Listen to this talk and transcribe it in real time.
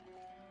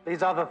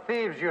These are the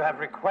thieves you have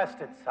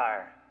requested,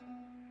 sire.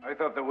 I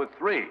thought there were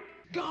 3.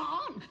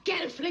 Gone!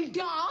 Gelfling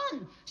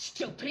gone!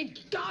 Stupid,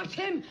 dart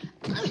him!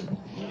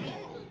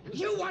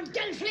 You want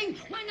Gelfling?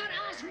 Why not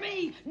ask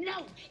me?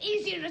 No,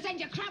 easier to send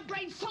your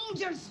crab-brained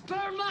soldiers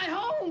burn my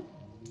home!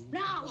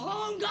 Now,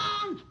 home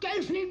gone,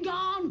 Gelfling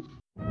gone!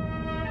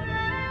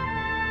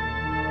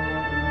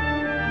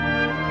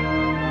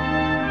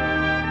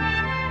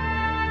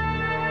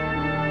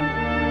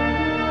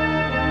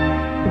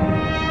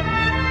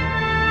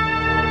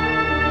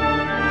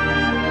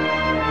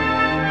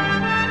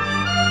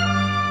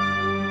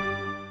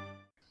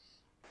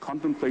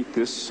 Contemplate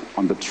this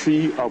on the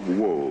Tree of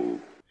Woe.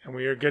 And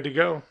we are good to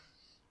go.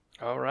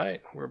 All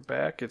right, we're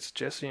back. It's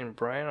Jesse and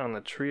Brian on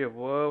the Tree of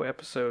Woe,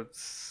 episode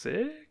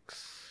 6.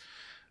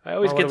 I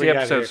always get the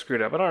episodes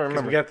screwed up. I don't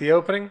remember. We got the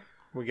opening.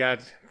 We got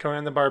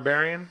Conan the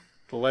Barbarian,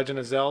 The Legend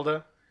of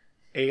Zelda,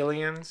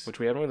 Aliens, which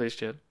we haven't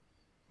released yet.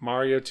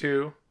 Mario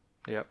 2.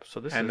 Yep. So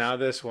this and now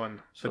this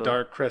one, The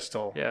Dark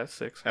Crystal. Yeah,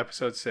 6.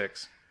 Episode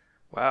 6.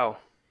 Wow.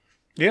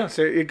 Yeah,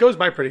 so it goes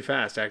by pretty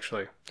fast,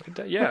 actually.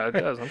 Yeah, it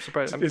does. I'm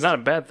surprised. It's not a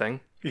bad thing.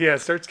 Yeah, it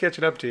starts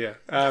catching up to you.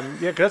 Yeah,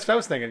 because that's what I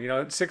was thinking.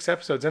 It's 6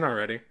 episodes in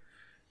already.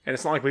 And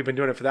it's not like we've been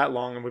doing it for that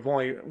long. And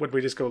would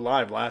we just go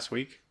live last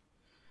week?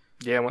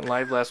 Yeah, I went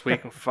live last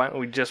week. And finally,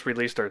 we just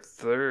released our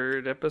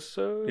 3rd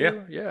episode.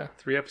 Yeah.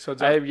 3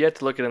 episodes. I have yet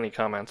to look at any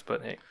comments,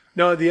 but hey.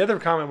 No, the other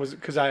comment was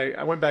because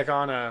I went back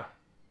on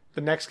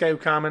the next guy who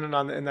commented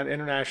on in that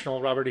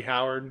international Robert E.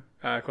 Howard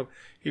club.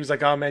 He was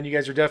like, "Oh man, you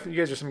guys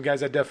are some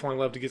guys I definitely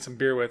love to get some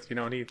beer with,"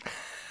 and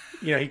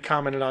he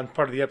commented on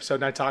part of the episode,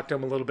 and I talked to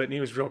him a little bit, and he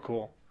was real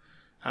cool.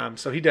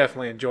 So he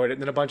definitely enjoyed it,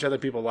 and then a bunch of other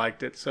people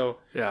liked it. So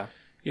yeah,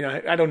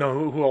 I don't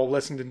know who all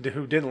listened and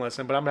who didn't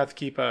listen, but I'm gonna have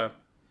to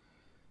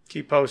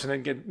keep posting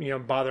and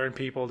get bothering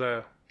people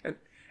to, and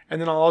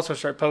then I'll also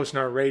start posting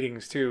our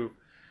ratings too,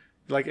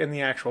 like in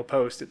the actual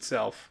post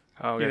itself.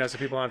 Oh, yeah. So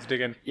people don't have to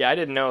dig in. Yeah, I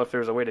didn't know if there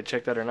was a way to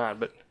check that or not,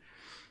 but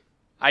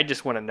I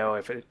just want to know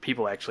if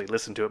people actually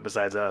listen to it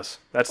besides us.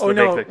 That's the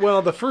big thing.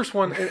 Well, the first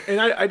one, and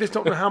I just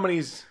don't know how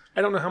many's.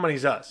 I don't know how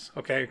many's us.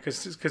 Okay,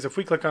 because if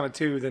we click on it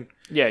too, then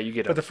yeah, you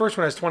get it. But the first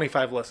one has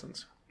 25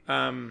 listens.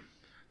 The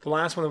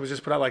last one that was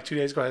just put out like 2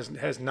 days ago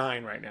has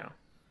 9 right now.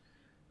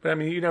 But I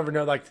mean, you never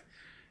know. Like,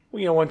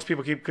 once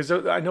people because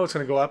I know it's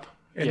going to go up,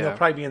 and they'll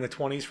probably be in the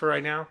 20s for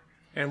right now.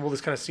 And we'll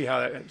just kind of see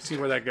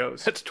where that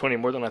goes. That's 20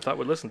 more than I thought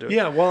would listen to it.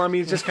 Yeah, well, I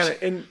mean, it's just kind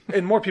of,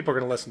 and more people are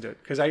going to listen to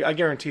it. Because I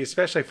guarantee,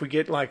 especially if we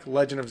get like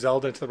Legend of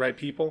Zelda to the right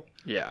people.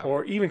 Yeah.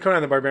 Or even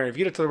Conan the Barbarian, if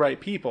you get it to the right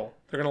people,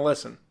 they're going to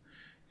listen.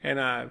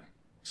 And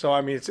so,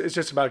 I mean, it's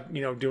just about,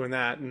 doing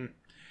that. And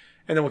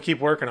then we'll keep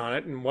working on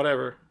it and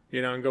whatever,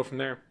 and go from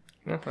there.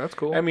 Yeah, that's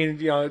cool. I mean,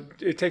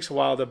 it takes a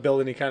while to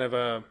build any kind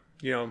of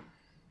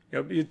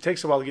it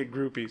takes a while to get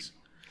groupies.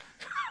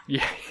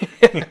 Yeah.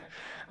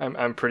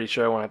 I'm pretty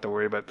sure I won't have to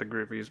worry about the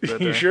groupies.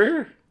 But, you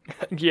sure?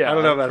 Yeah, I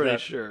don't know about I'm pretty that.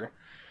 Sure.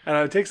 I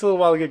know it takes a little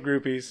while to get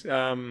groupies.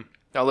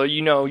 Although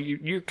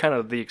you're kind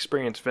of the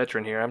experienced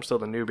veteran here. I'm still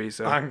the newbie.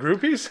 So on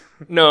groupies?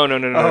 No. Oh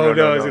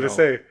no! I was going to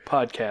say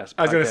podcast.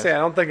 I was going to say I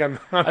don't think I'm.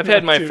 I've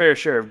had my fair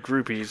share of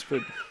groupies,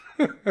 but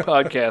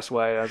podcast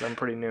wise, I'm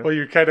pretty new. Well,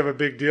 you're kind of a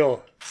big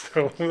deal,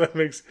 so that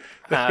makes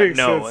no,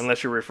 sense.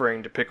 Unless you're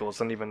referring to pickles,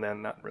 and even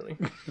then, not really.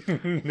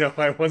 No,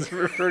 I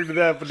wasn't referring to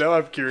that, but now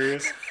I'm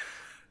curious.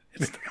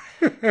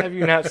 Have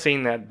you not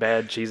seen that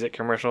bad Cheez-It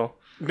commercial?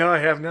 No, I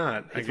have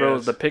not.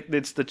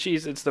 It's the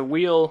cheese. It's the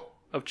wheel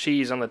of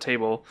cheese on the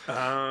table,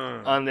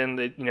 and then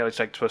it's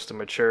like supposed to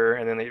mature,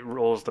 and then it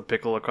rolls the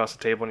pickle across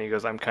the table, and he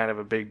goes, "I'm kind of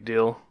a big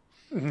deal."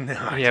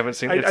 No, you haven't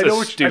seen. It's I know a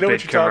what you're stupid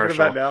talking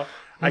commercial. about now.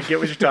 I get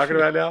what you're talking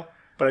about now,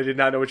 but I did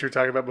not know what you were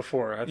talking about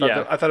before. I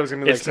thought it was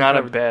going to be like it's not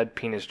a bad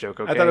penis joke.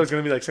 Okay, I thought it was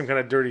going to be like some kind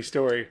of dirty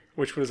story,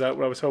 which was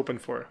what I was hoping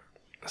for.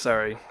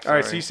 Sorry. All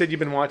right, so you said you've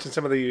been watching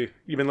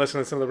you've been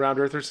listening to some of the Round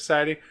Earther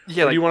Society.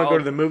 Yeah. Do you want to go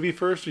to the movie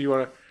first, or you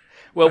want to?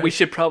 Well, we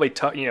should probably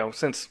talk.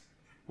 Since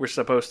we're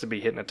supposed to be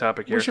hitting a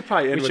topic here, we should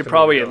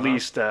probably at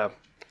least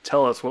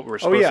tell us what we're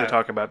supposed to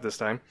talk about this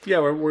time.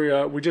 Yeah,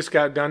 we just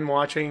got done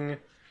watching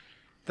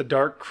The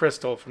Dark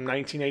Crystal from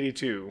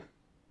 1982.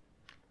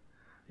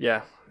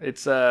 Yeah,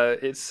 it's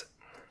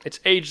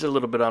aged a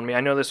little bit on me.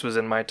 I know this was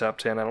in my top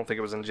 10. I don't think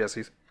it was in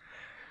Jesse's.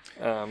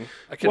 I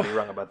could be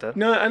wrong about that.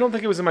 No, I don't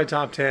think it was in my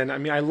top 10. I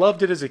mean, I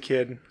loved it as a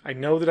kid. I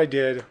know that I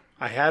did.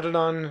 I had it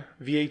on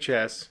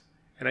VHS,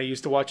 and I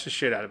used to watch the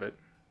shit out of it.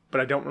 But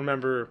I don't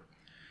remember.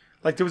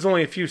 Like, there was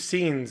only a few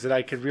scenes that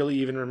I could really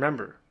even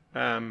remember.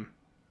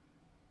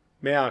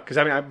 Yeah, because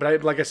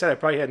like I said, I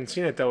probably hadn't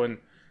seen it though in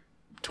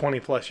 20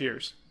 plus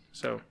years.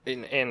 So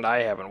and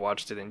I haven't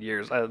watched it in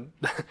years.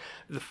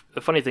 The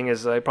funny thing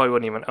is, I probably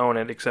wouldn't even own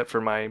it except for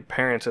my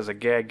parents as a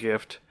gag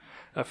gift.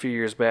 A few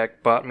years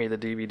back, bought me the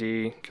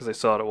DVD because they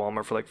saw it at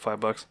Walmart for like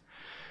 $5,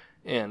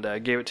 and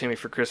gave it to me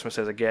for Christmas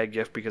as a gag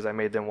gift because I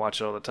made them watch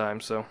it all the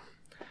time. So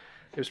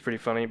it was pretty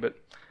funny, but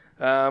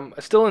I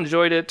still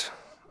enjoyed it.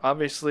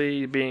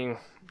 Obviously, being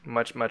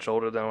much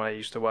older than when I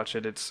used to watch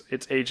it, it's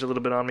aged a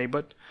little bit on me.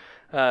 But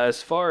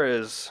as far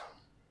as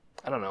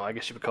I don't know. I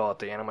guess you would call it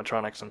the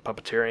animatronics and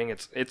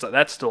puppeteering.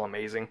 That's still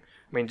amazing.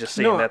 I mean, just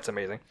seeing that's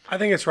amazing. I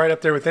think it's right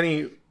up there with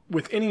any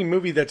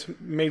movie that's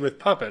made with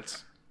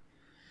puppets.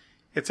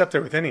 It's up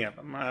there with any of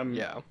them.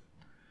 Yeah,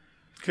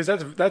 because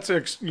that's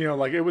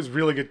like it was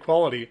really good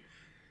quality.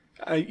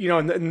 And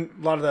a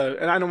lot of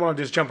and I don't want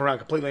to just jump around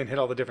completely and hit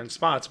all the different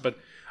spots, but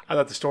I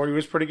thought the story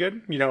was pretty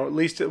good. At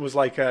least it was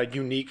like a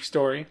unique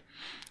story.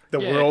 The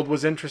world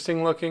was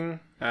interesting looking.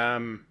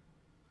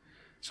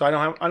 So I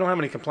don't have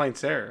any complaints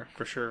there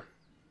for sure.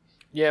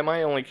 Yeah, I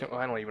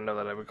don't even know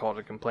that I would call it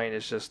a complaint.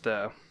 It's just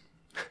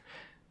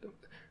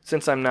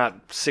since I'm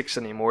not 6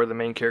 anymore, the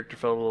main character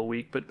felt a little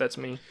weak, but that's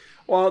me.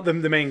 Well,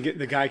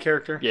 the guy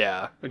character.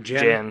 Yeah,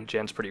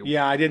 Jen's pretty.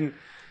 Yeah, I didn't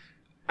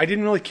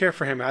really care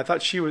for him. I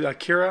thought she was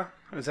Kira.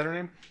 Is that her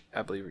name?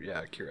 I believe,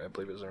 Kira. I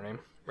believe is her name.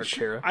 Or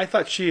Kira. I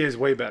thought she is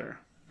way better.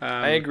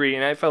 I agree,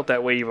 and I felt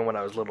that way even when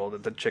I was little.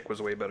 That the chick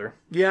was way better.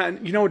 Yeah,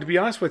 and to be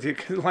honest with you,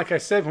 like I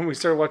said when we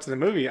started watching the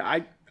movie,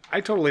 I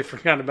totally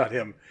forgot about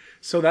him.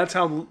 So that's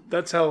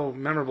how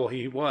memorable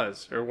he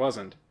was or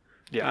wasn't.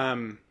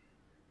 Yeah.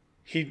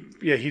 He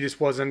just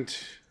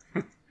wasn't.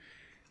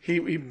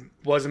 he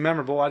wasn't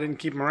memorable. I didn't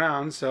keep him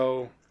around.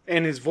 So,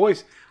 and his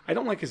voice, I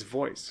don't like his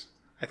voice.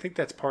 I think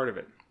that's part of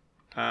it.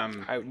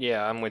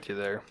 I'm with you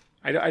there.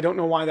 I don't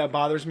know why that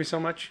bothers me so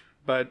much,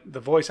 but the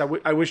voice,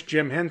 I wish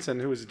Jim Henson,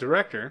 who was the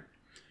director,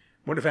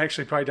 would have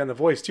actually probably done the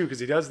voice too, because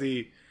he does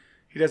the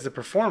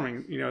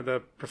performing,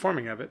 the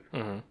performing of it.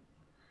 Mm-hmm.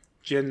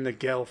 Jin the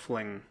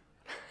Gelfling.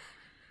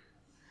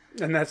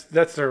 And that's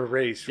their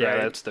race, right? Yeah,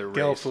 that's their race.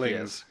 Gelflings.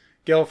 Yes.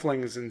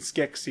 Gelflings and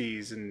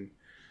Skeksis and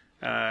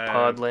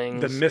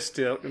Podlings. The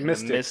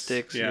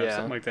Mystics. Yeah,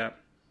 something like that.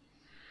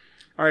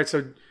 All right,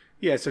 so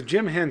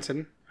Jim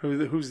Henson,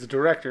 who's the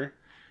director,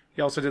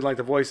 he also did like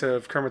the voice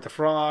of Kermit the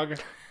Frog,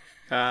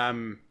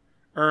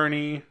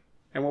 Ernie,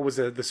 and what was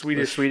the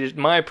Swedish?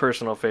 My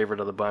personal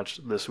favorite of the bunch,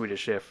 the Swedish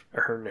chef.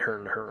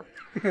 Her.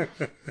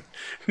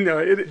 No,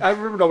 I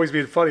remember it always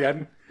being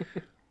funny.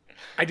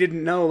 I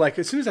didn't know, like,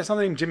 as soon as I saw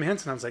the name Jim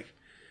Henson, I was like,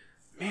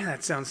 man,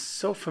 that sounds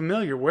so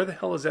familiar. Where the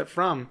hell is that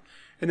from?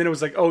 And then it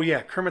was like, oh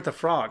yeah, Kermit the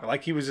Frog.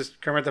 Like he was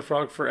just Kermit the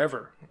Frog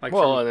forever. Like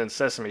and then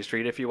Sesame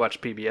Street. If you watch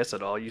PBS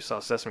at all, you saw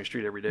Sesame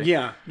Street every day.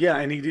 Yeah,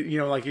 and he did,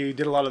 he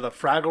did a lot of the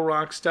Fraggle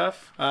Rock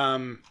stuff.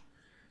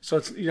 So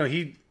it's,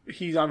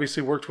 he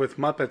obviously worked with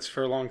Muppets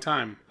for a long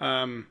time.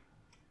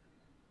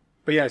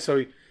 But yeah,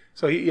 so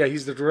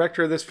he's the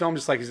director of this film,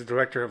 just like he's the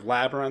director of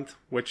Labyrinth,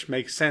 which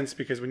makes sense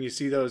because when you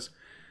see those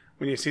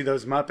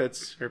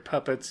Muppets or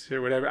puppets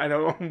or whatever, I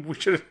don't. We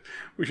should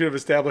have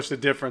established the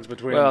difference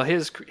between. Well,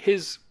 his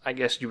I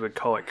guess you would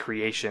call it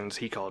creations.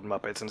 He called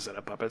Muppets instead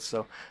of puppets,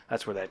 so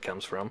that's where that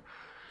comes from.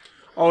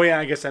 Oh yeah,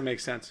 I guess that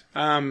makes sense.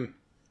 But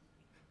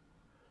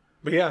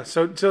yeah,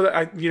 so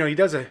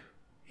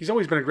he's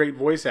always been a great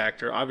voice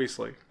actor.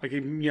 Obviously, like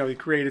he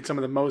created some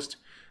of the most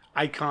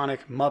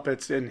iconic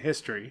Muppets in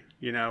history.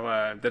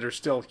 That are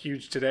still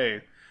huge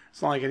today.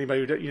 It's not like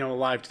anybody who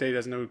alive today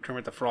doesn't know who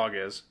Kermit the Frog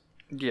is.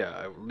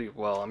 Yeah,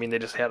 well, I mean, they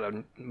just had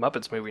a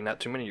Muppets movie not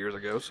too many years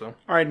ago, so.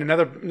 All right,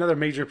 another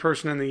major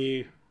person in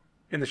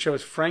the show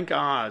is Frank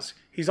Oz.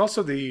 He's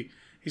also the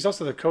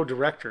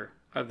co-director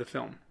of the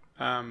film.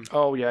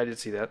 Oh yeah, I did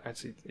see that.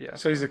 Yeah.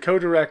 So he's the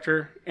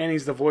co-director, and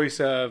he's the voice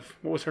of,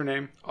 what was her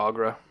name?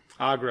 Agra,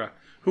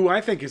 who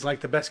I think is like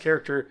the best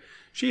character.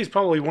 She is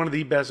probably one of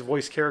the best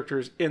voice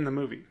characters in the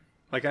movie.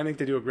 Like I think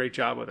they do a great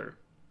job with her.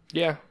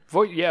 Yeah,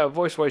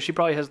 voice. She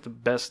probably has the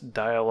best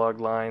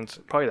dialogue lines,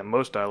 probably the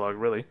most dialogue,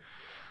 really.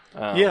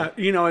 Yeah,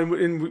 and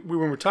when we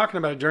were talking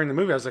about it during the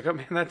movie, I was like, oh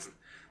man, that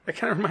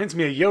kind of reminds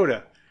me of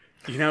Yoda,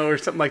 or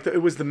something like that.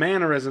 It was the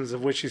mannerisms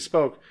of which she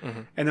spoke.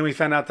 Mm-hmm. And then we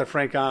found out that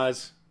Frank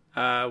Oz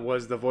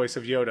was the voice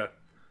of Yoda.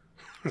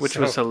 Which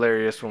was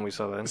hilarious when we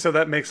saw that. So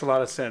that makes a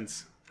lot of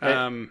sense.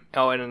 And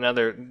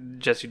another,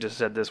 Jesse just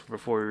said this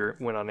before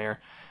we went on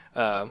air,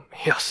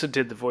 he also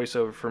did the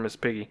voiceover for Miss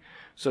Piggy.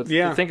 So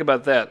think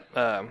about that.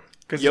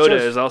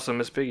 Yoda is also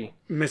Miss Piggy.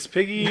 Miss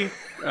Piggy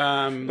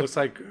looks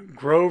like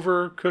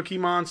Grover, Cookie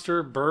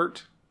Monster,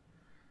 Bert.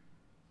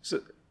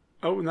 So,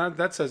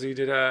 that says he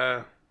did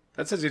a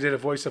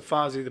voice of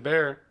Fozzie the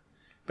Bear,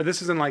 but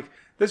this was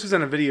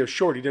in a video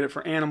short. He did it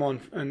for Animal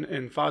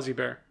and Fozzie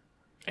Bear.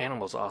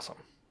 Animal's awesome.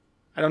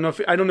 I don't know if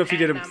he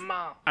did him.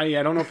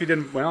 I don't know if he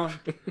did. Well,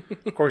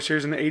 of course,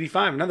 here's in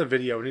 '85 another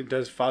video, and he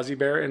does Fozzie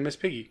Bear and Miss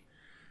Piggy.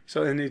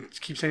 So and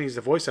it keeps saying he's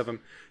the voice of him.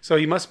 So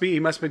he must be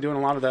doing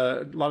a lot of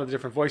the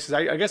different voices.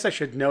 I guess I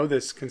should know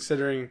this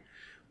considering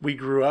we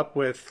grew up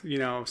with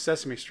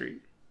Sesame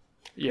Street.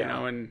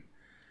 Yeah, and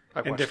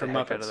different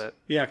Muppets.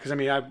 Yeah, because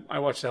I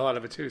watched the hell out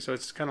of it too. So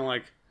it's kind of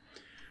like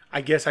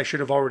I guess I should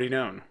have already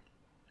known.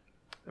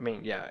 I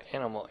mean, yeah,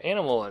 Animal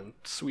and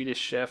Swedish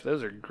Chef,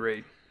 those are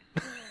great.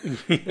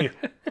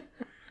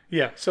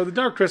 Yeah. So the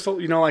Dark Crystal,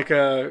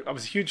 I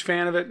was a huge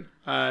fan of it.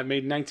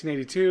 Made in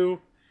 1982.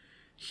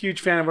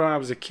 Huge fan of it when I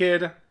was a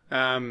kid.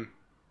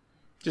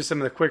 Just some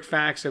of the quick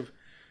facts of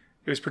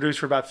it was produced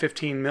for about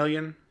 $15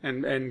 million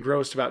and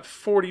grossed about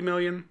 $40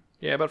 million.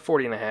 Yeah, about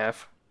 40 and a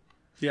half.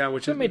 Yeah,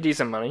 which made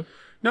decent money.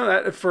 No,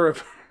 that for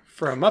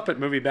for a Muppet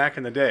movie back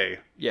in the day,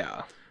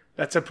 Yeah.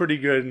 that's a pretty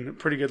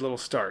good little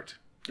start.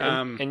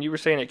 And you were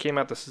saying it came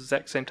out the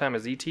exact same time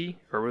as E.T.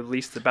 or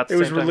released about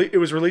the same time? It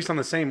was released on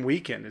the same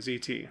weekend as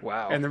E.T.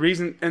 Wow. And the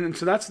reason, and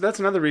so that's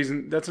another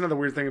reason. That's another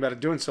weird thing about it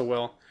doing so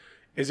well,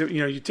 is that,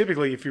 you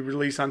typically, if you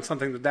release on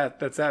something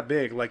that's that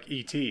big like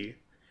E.T.,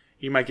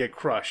 you might get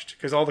crushed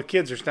because all the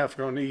kids are stuff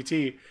going to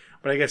E.T.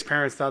 But I guess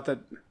parents thought that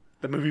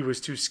the movie was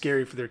too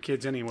scary for their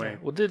kids anyway.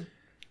 Well,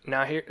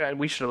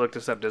 we should have looked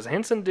this up. Does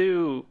Henson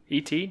do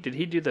E.T.? Did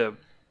he do the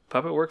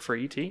puppet work for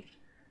E.T.?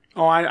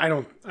 Oh, I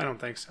don't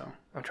think so.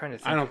 I'm trying to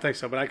think. I don't think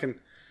so, but I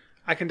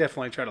can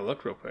definitely try to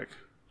look real quick.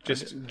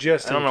 Just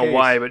I don't know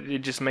why, but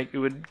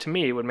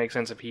it would make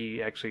sense if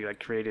he actually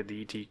like created the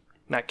E.T.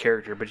 not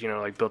character, but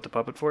like built the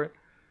puppet for it.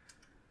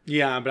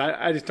 Yeah, but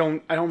I just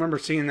don't remember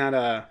seeing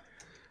that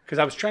because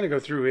I was trying to go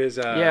through his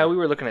yeah, we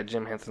were looking at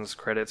Jim Henson's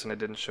credits and it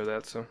didn't show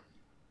that, so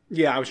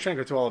yeah, I was trying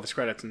to go through all of his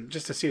credits and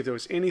just to see if there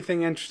was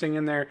anything interesting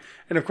in there.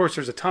 And of course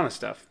there's a ton of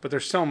stuff, but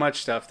there's so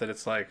much stuff that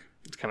it's like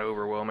it's kind of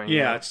overwhelming.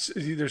 Yeah,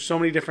 there's so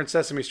many different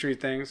Sesame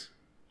Street things.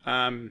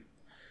 And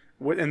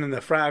then the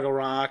Fraggle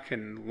Rock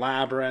and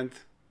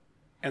Labyrinth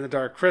and the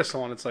Dark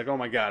Crystal, and it's like, oh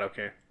my god,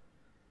 okay.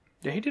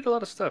 Yeah, he did a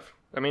lot of stuff.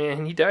 I mean,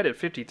 and he died at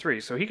 53,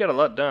 so he got a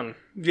lot done.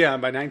 Yeah,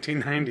 by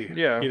 1990.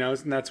 Yeah.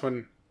 And that's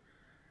when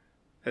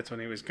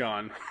he was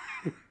gone.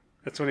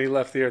 That's when he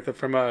left the Earth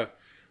from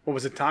what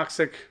was it,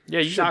 toxic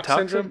shock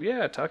syndrome?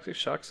 Yeah, toxic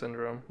shock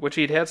syndrome, which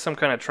he'd had some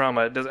kind of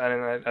trauma.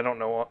 I don't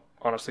know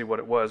honestly what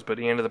it was, but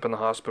he ended up in the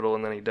hospital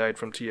and then he died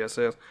from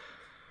TSS.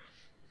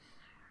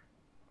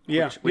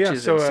 Yeah, which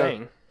is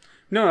insane.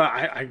 No,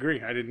 I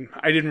agree. I didn't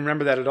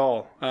remember that at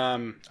all.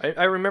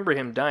 I remember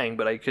him dying,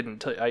 but I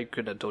couldn't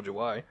have told you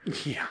why.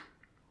 Yeah.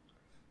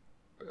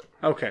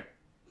 Okay.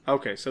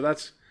 So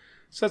that's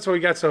what we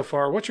got so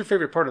far. What's your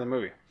favorite part of the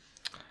movie?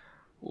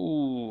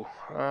 Ooh.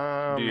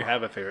 Do you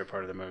have a favorite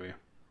part of the movie?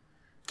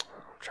 I'm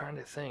trying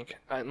to think.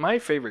 My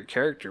favorite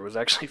character was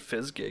actually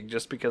Fizzgig,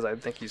 just because I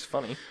think he's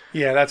funny.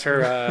 Yeah, that's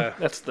her.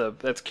 That's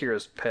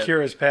Kira's pet.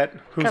 Kira's pet,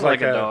 who's kind of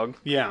like a dog.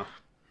 Yeah,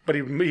 but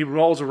he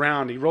rolls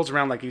around. He rolls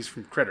around like he's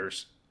from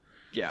Critters.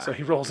 Yeah. So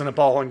he rolls in a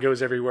ball and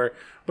goes everywhere.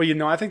 But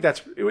I think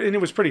and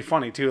it was pretty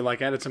funny too.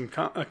 Like added some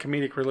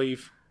comedic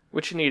relief.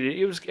 Which you needed.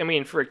 It was. I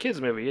mean, for a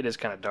kids movie, it is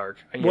kind of dark.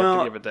 You have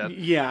to give it that.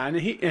 Yeah, and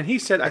he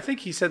said. I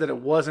think he said that it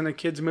wasn't a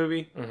kids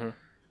movie.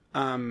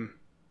 Mm-hmm.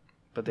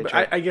 But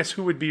I guess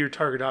who would be your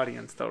target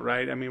audience, though,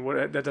 right? I mean,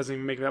 that doesn't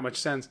even make that much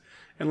sense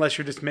unless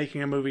you're just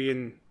making a movie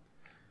and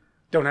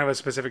don't have a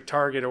specific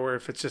target, or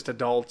if it's just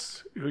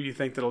adults who you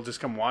think that'll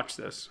just come watch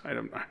this. I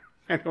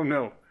don't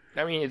know.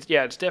 I mean,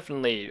 it's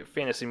definitely a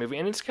fantasy movie,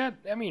 and it's got.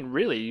 I mean,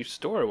 really,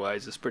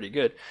 story-wise, it's pretty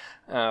good.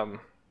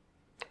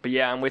 But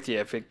yeah, I'm with you.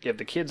 If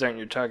the kids aren't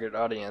your target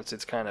audience,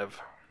 it's kind of,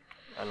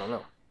 I don't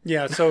know.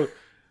 Yeah, so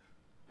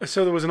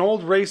there was an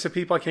old race of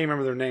people, I can't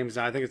remember their names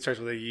now. I think it starts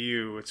with a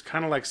U. It's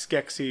kind of like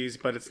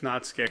Skeksis, but it's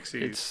not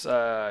Skeksis. It's,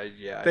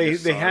 yeah.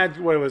 They had,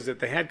 what was it?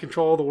 They had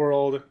control of the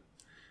world.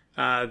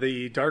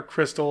 The Dark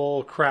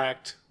Crystal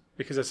cracked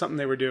because of something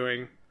they were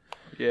doing.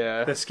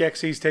 Yeah. The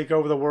Skeksis take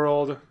over the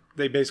world.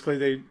 It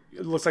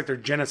looks like they're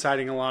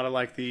genociding a lot of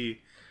like they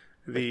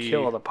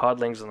kill all the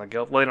podlings and the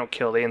Gelflings. Well, they don't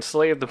kill. They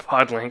enslave the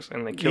podlings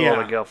and they kill all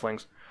the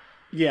Gelflings.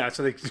 Yeah,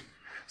 so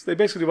they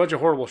basically do a bunch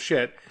of horrible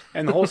shit.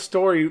 And the whole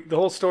story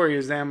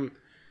is them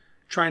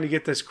trying to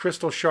get this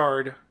crystal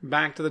shard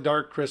back to the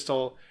Dark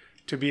Crystal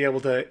to be able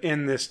to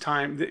end this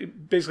time,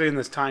 basically in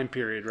this time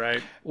period,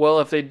 right? Well,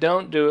 if they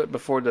don't do it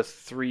before the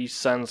three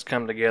suns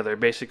come together,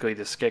 basically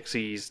the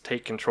Skeksis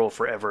take control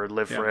forever,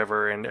 live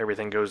forever, and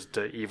everything goes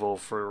to evil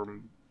for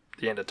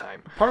the end of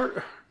time.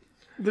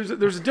 There's a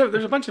bunch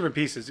of different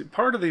pieces.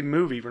 Part of the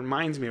movie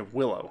reminds me of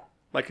Willow,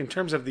 like in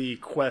terms of the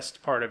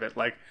quest part of it.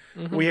 Like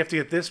we have to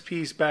get this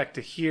piece back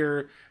to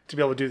here to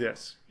be able to do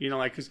this.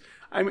 Like because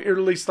or at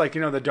least like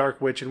the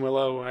Dark Witch in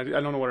Willow. I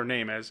don't know what her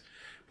name is,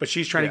 but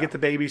she's trying to get the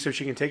baby so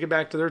she can take it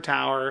back to their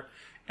tower,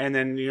 and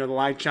then the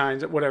light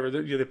shines, whatever.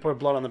 They put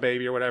blood on the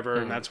baby or whatever,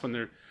 and that's when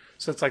they're.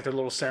 So it's like their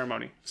little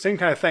ceremony. Same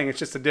kind of thing. It's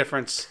just a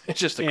difference. It's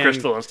just a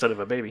crystal instead of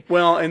a baby.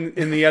 Well,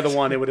 in the other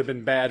one, it would have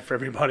been bad for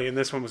everybody, and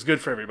this one was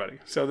good for everybody.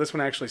 So this one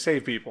actually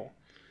saved people.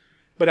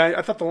 But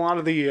I thought a lot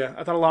of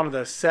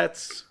the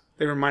sets,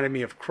 they reminded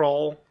me of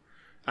Krull.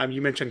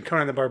 You mentioned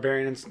Conan the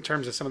Barbarian in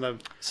terms of some of the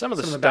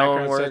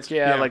stonework,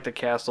 like the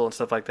castle and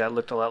stuff like that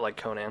looked a lot like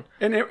Conan.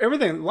 And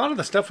everything, a lot of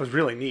the stuff was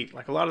really neat.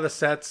 Like a lot of the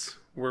sets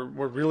were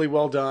really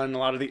well done. A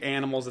lot of the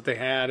animals that they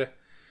had.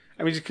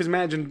 I mean, because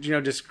imagine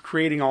just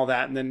creating all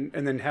that and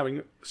then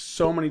having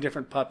so many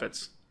different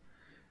puppets,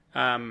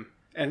 and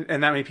that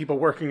many people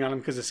working on them.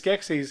 Because the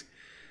Skeksis,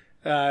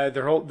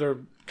 their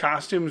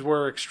costumes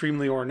were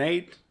extremely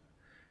ornate.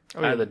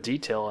 The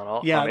detail and all,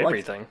 on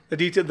everything. Like the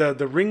detail,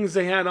 the rings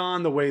they had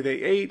on, the way they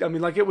ate. I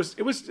mean, like it was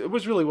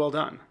really well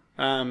done.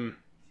 And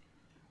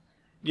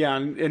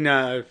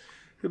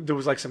there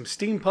was like some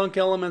steampunk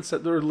elements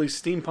that there were at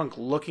least steampunk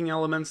looking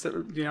elements that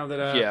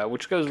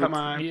which goes with,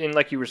 and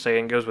like you were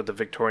saying, goes with the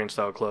Victorian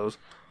style clothes.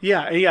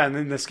 Yeah, and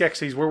then the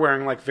Skeksis were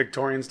wearing like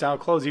Victorian style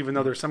clothes, even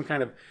though there's some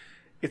kind of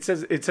it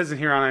says in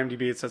here on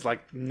IMDb. It says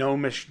like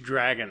gnomish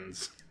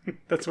dragons.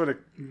 That's what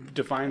it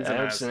defines them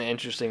That's as. an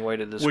interesting way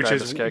to describe Which a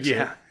is Skeksis.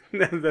 yeah,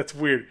 that's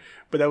weird.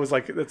 But that's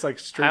like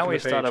straight. I from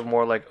always the thought page. of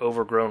more like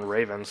overgrown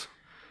ravens.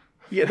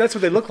 Yeah, that's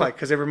what they look like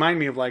because they remind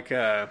me of like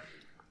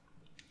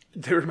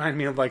they remind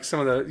me of like some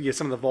of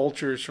the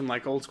vultures from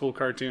like old school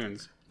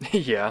cartoons.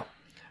 Yeah.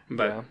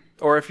 But Yeah.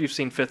 Or if you've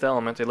seen Fifth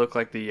Element, they look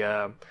like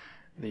the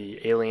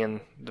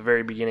alien, the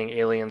very beginning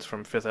aliens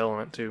from Fifth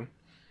Element too.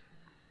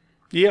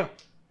 yeah,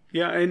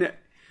 and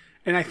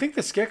I think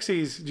the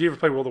Skeksis. Did you ever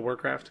play World of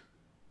Warcraft?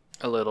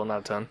 A little, not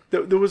a ton.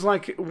 There was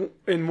like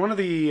in one of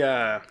the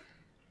I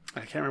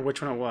can't remember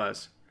which one it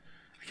was.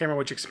 I can't remember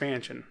which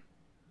expansion.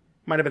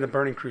 Might have been the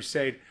Burning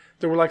Crusade.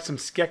 There were like some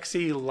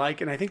Skeksi like,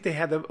 and I think they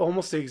had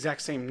almost the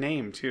exact same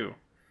name too.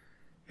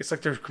 It's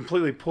like they're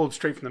completely pulled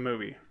straight from the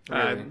movie.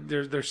 Really?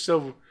 They're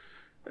so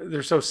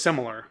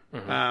similar.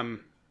 Mm-hmm.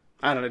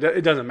 I don't know.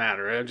 It doesn't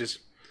matter.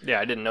 Yeah,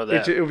 I didn't know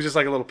that. It was just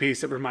like a little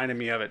piece that reminded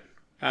me of it.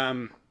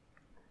 But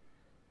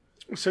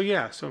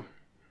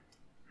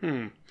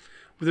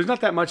there's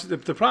not that much.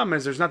 The problem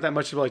is there's not that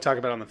much to really talk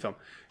about on the film.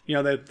 You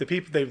know, the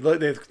people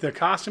the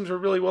costumes were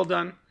really well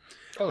done.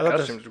 Oh, I the thought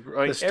costumes.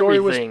 the story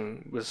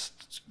everything was.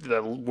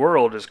 The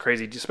world is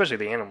crazy, especially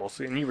the animals.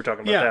 And you were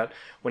talking about that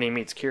when he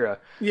meets Kira.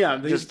 Yeah,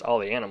 just all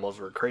the animals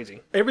were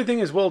crazy. Everything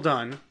is well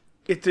done.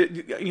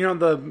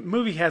 The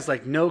movie has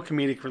like no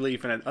comedic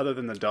relief in it other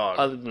than the dog.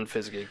 Other than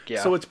Fizgig,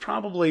 yeah. So it's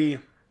probably,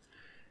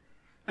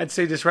 I'd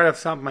say just right off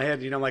the top of my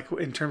head, like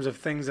in terms of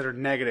things that are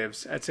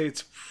negatives, I'd say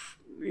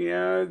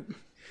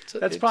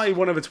that's probably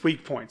one of its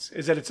weak points,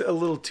 is that it's a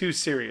little too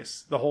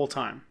serious the whole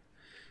time.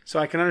 So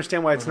I can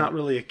understand why it's not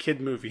really a kid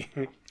movie.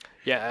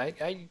 Yeah,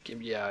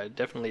 it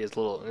definitely is a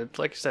little. It's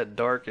like I said,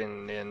 dark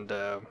and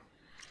there's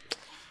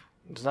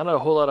not a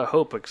whole lot of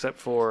hope except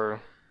for,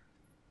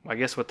 I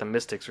guess, what the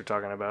mystics are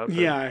talking about. But.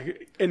 Yeah,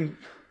 and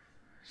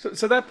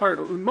so that part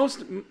I'm trying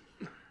to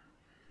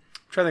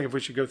think if we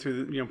should go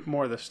through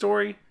more of the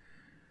story,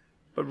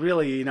 but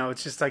really,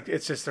 it's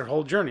just their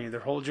whole journey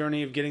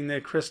of getting the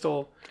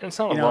crystal. And it's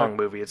not a long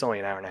movie; it's only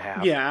an hour and a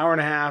half. Yeah, hour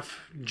and a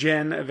half.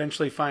 Jen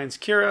eventually finds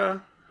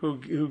Kira,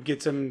 who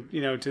gets them,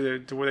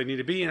 to where they need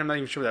to be, and I'm not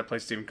even sure what that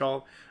place is even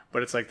called,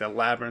 but it's like the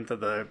labyrinth of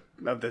the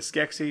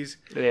Skeksis.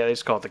 Yeah, they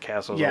just call it the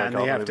castle. Yeah, and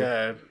they have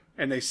to,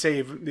 and they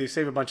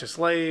save a bunch of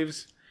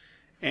slaves,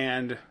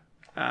 and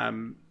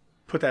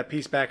put that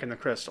piece back in the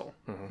crystal,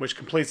 which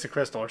completes the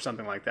crystal or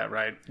something like that,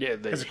 right? Yeah,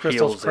 because the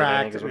crystal's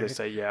cracked. Is what they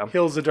say. Yeah,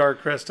 heals the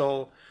dark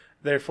crystal.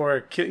 Therefore,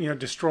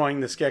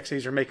 destroying the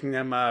Skeksis or making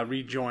them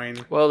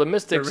rejoin. Well, the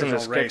mystics and the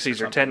original race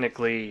Skeksis are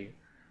technically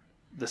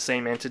the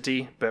same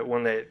entity, but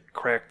when they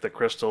cracked the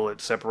crystal, it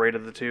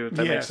separated the two. If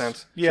that makes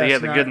sense. Yes, so you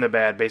have the good and the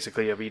bad,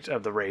 basically, of each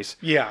of the race.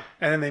 Yeah,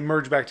 and then they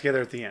merge back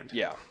together at the end.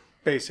 Yeah,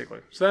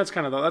 basically. So that's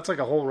that's like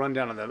a whole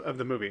rundown of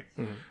the movie.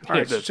 Mm-hmm. All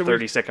right, the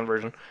 30-second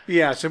version.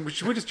 Yeah. So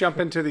should we just jump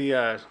into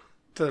the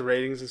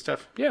ratings and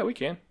stuff? Yeah, we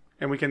can.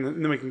 And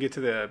then we can get to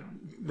the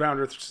Round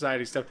Earth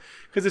Society stuff,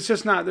 because it's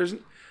just not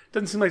doesn't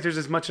seem like there's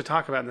as much to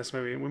talk about in this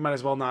movie. We might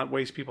as well not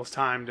waste people's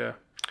time to.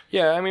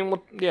 Yeah, I mean,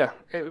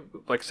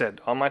 like I said,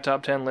 on my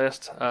top 10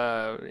 list,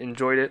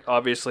 enjoyed it.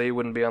 Obviously, it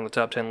wouldn't be on the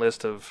top 10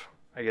 list of,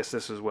 I guess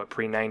this is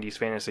pre-90s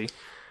fantasy.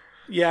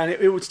 Yeah, and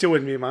it still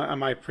wouldn't be on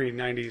my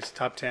pre-90s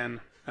top 10.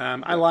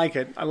 I like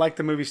it. I like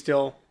the movie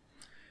still.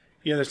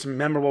 There's some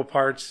memorable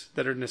parts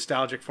that are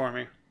nostalgic for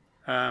me.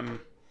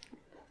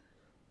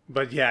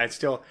 But yeah, it's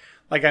still,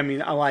 I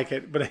like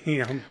it, but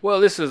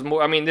Well, this is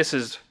more, this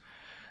is,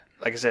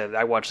 like I said,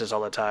 I watch this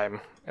all the time,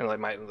 and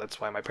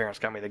that's why my parents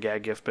got me the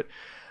gag gift, but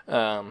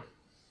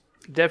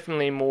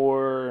definitely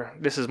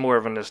this is more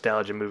of a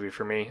nostalgia movie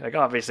for me. Like,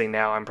 obviously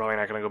now I'm probably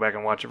not going to go back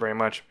and watch it very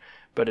much,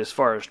 but as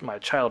far as my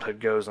childhood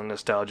goes on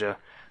nostalgia,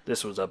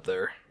 this was up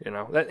there,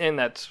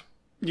 that's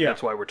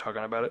why we're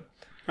talking about it.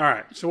 All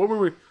right, so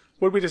what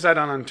did we decide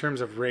on in terms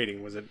of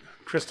rating? Was it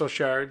crystal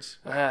shards?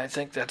 I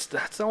think that's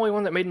the only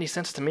one that made any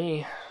sense to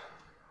me.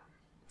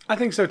 I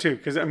think so too,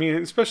 because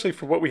especially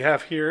for what we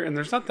have here, and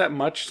there's not that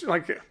much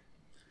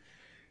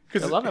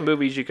Because a lot of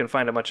movies you can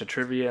find a bunch of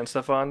trivia and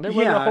stuff on. There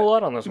wasn't a whole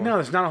lot on this one. No,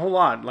 there's not a whole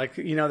lot.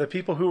 The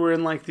people who were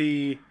in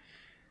the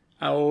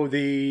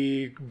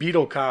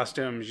beetle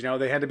costumes,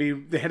 they had to be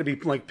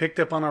picked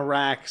up on a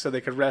rack so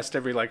they could rest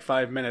every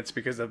 5 minutes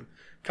because the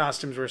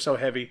costumes were so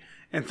heavy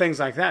and things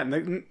like that.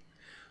 And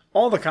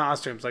all the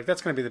costumes,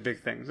 that's going to be the big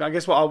things. I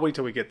guess I'll wait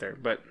till we get there.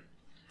 But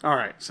all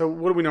right, so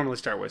what do we normally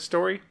start with?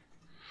 Story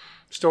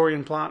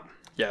and plot.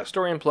 Yeah,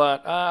 story and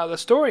plot. The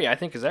story I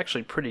think is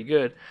actually pretty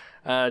good.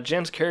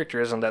 Jen's character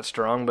isn't that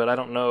strong, but I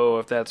don't know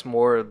if that's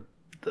more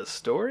the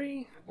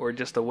story or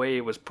just the way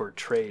it was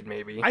portrayed,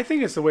 maybe. I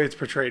think it's the way it's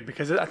portrayed,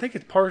 because I think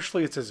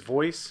it's his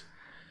voice.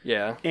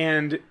 Yeah.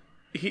 And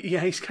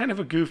he's kind of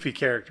a goofy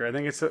character. I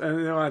think it's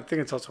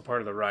also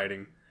part of the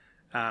writing.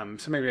 So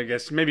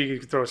maybe you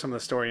could throw some of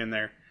the story in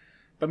there.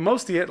 But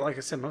most of the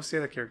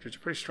other characters are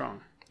pretty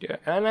strong. Yeah,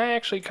 and I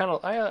actually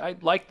I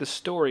like the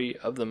story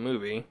of the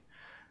movie.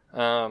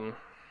 I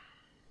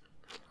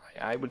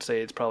I would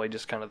say it's probably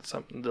just kind of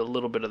the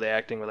little bit of the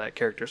acting with that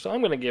character. So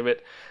I'm going to give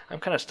it. I'm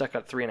kind of stuck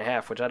at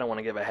 3.5, which I don't want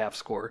to give a half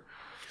score.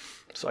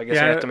 So I guess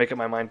I have to make up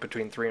my mind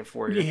between 3 and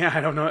 4 here. Yeah,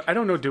 I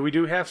don't know. Do we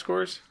do half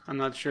scores? I'm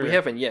not sure. We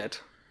haven't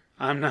yet.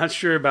 I'm not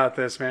sure about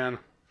this, man.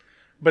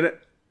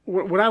 But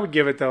what I would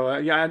give it, though,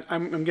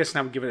 I'm guessing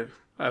I would give it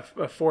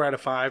a 4 out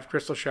of 5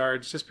 crystal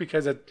shards, just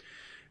because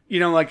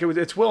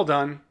it's well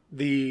done.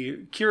 The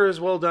Kira is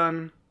well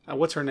done.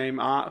 What's her name?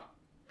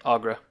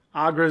 Agra.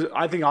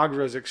 I think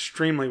Agra is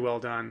extremely well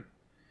done.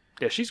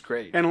 Yeah, she's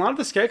great. And a lot of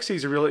the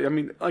Skeksis are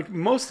really,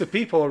 most of the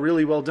people are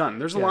really well done.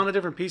 There's a lot of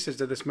different pieces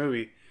to this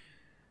movie.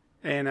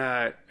 And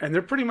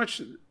they're pretty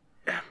much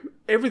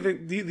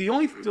everything. The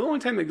only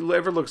time it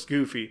ever looks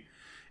goofy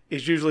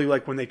is usually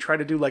like when they try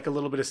to do like a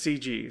little bit of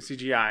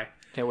CGI.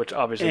 Yeah, which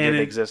obviously didn't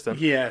exist then.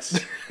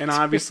 Yes, and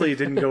obviously it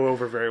didn't go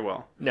over very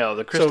well. No,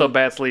 the crystal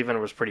bats leaving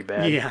was pretty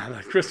bad. Yeah,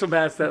 the crystal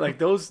bats,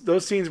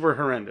 those scenes were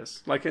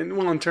horrendous. Like,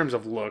 in terms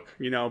of look,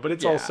 but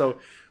it's also,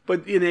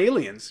 but in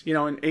Aliens,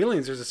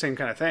 there's the same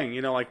kind of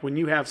thing. Like when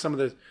you have some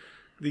of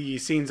the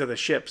scenes of the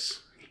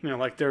ships,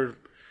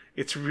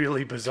 it's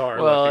really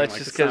bizarre. Well, looking. it's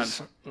just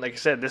because, like I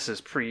said, this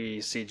is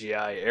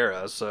pre-CGI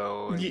era,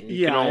 so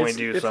you can only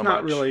do so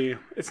much.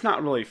 It's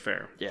not really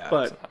fair. Yeah,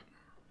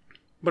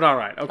 but all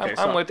right, okay.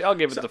 I'll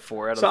give it the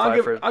 4 out of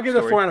 5. I'll give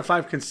it a 4 out of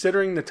 5,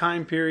 considering the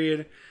time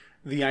period,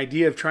 the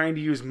idea of trying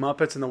to use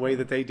Muppets in the way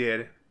that they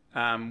did,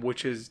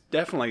 which is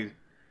definitely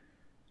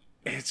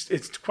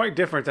it's quite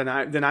different than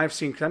I've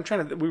seen.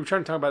 Because we were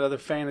trying to talk about other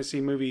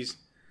fantasy movies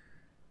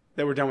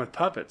that were done with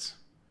puppets.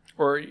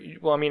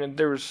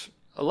 There's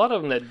a lot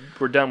of them that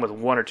were done with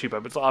 1 or 2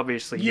 puppets.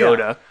 Obviously,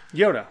 Yoda,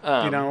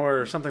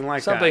 or something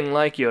like that. Something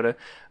like Yoda,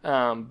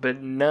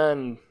 but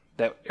none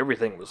that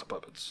everything was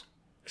puppets.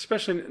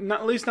 Especially,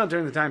 at least not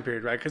during the time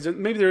period, right? Because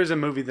maybe there is a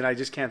movie that I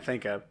just can't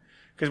think of.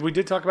 Because we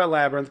did talk about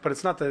Labyrinth, but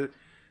it's not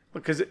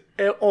because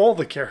all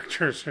the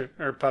characters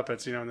are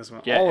puppets, in this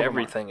one. Yeah, all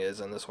everything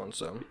is in this one.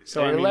 So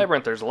in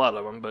Labyrinth, there's a lot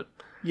of them, but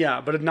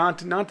but not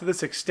to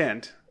this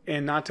extent,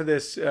 and not to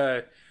this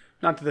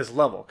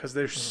level, because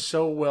they're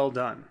so well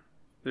done.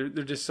 They're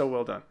just so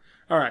well done.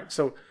 All right,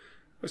 so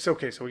it's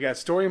okay. So we got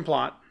story and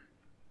plot.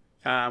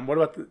 What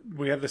about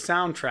we have the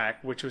soundtrack,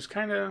 which was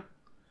kind of.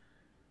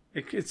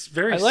 It's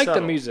very. I like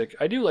subtle. the music.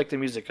 I do like the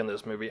music in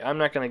this movie. I'm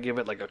not going to give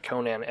it like a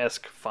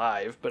Conan-esque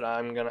 5, but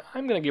I'm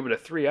gonna give it a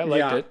 3. I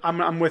liked it.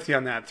 I'm with you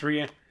on that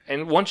 3.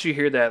 And once you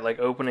hear that like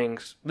opening,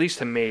 at least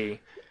to me,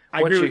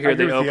 once you hear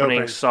the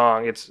opening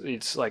song,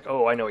 it's like,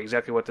 oh, I know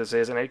exactly what this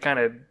is, and it kind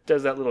of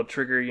does that little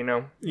trigger,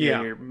 in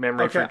your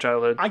memory from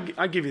childhood.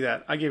 I give you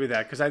that.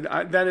 Because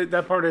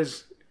that part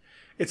is,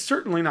 it's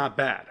certainly not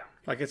bad.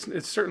 Like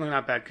it's certainly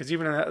not bad, because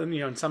even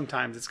and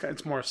sometimes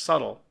it's more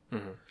subtle.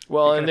 Mm-hmm.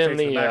 Well, and then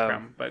the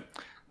background, but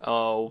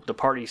the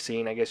party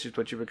scene, I guess is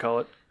what you would call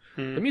it.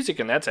 Mm-hmm. The music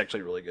in that's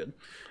actually really good.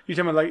 You're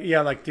talking about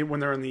when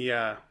they're in the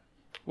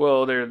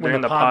they're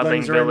in the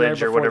Podling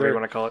village or whatever you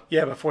want to call it.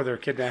 Yeah, before they're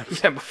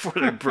kidnapped. Yeah, before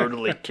they're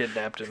brutally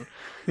kidnapped and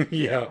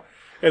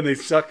and they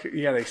suck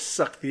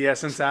the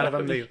essence out of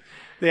them.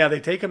 They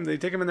take them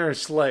in there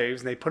as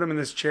slaves, and they put them in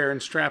this chair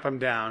and strap them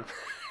down,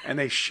 and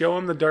they show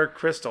them the dark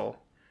crystal.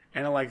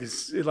 And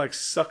it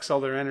sucks all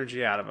their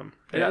energy out of them.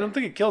 Yeah. I don't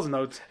think it kills them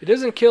though. It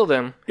doesn't kill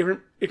them. It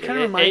kind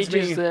of reminds me.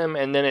 It ages them,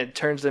 and then it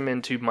turns them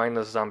into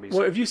mindless zombies.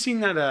 Well, have you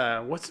seen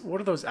that? What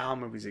are those owl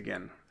movies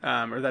again?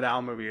 Or that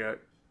owl movie?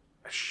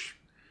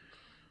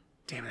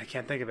 Damn it, I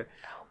can't think of it.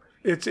 Owl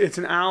movie. It's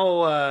an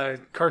owl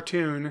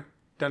cartoon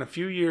done a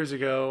few years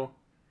ago.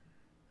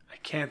 I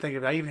can't think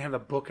of it. I even have the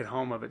book at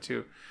home of it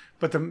too.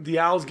 But the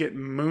owls get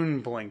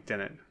moon blinked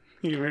in it.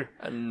 I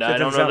don't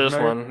know this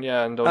one.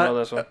 Yeah, I don't know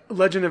this one.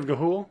 Legend of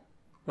Ga'Hoole?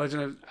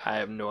 I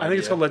have no idea. I think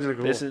it's called Legend of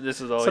Ga'Hoole. This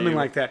is all something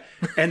like that.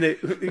 And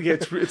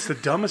it's the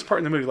dumbest part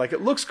in the movie. Like,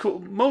 it looks cool.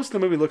 Most of the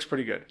movie looks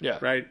pretty good. Yeah.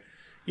 Right?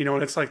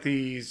 And it's like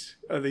these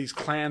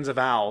clans of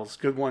owls,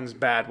 good ones,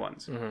 bad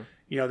ones. Mm-hmm.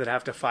 That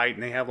have to fight,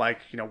 and they have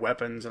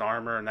weapons and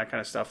armor and that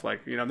kind of stuff.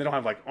 Like, they don't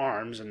have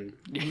arms and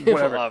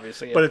whatever. Well,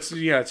 obviously, yeah. But it's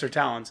their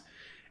talons.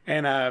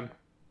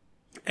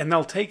 And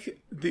they'll take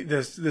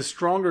the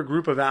stronger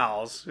group of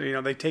owls.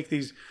 They'll take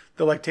these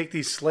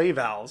slave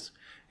owls,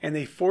 and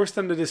they force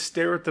them to just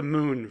stare at the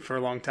moon for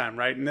a long time,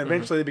 right? And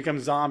eventually they become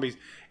zombies.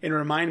 And it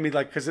reminded me,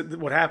 because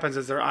what happens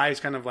is their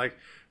eyes kind of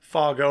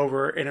fog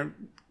over,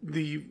 and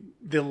the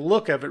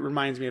look of it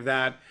reminds me of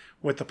that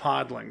with the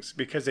podlings,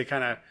 because they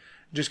kind of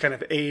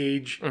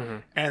age,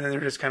 and then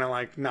they're just kind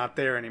of not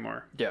there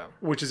anymore. Yeah,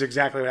 which is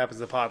exactly what happens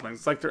to the podlings.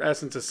 It's like their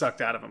essence is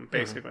sucked out of them,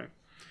 basically. Mm-hmm.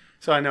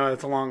 So I know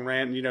it's a long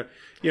rant. You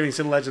haven't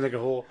seen Legend of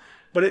Ga'Hoole,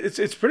 but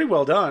it's pretty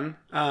well done.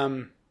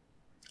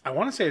 I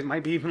want to say it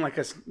might be even like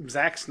a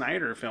Zack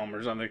Snyder film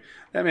or something.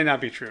 That may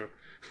not be true,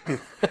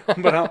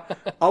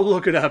 but I'll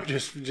look it up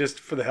just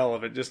for the hell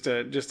of it, just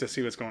to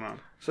see what's going on.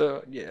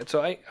 So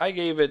I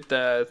gave it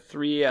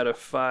 3 out of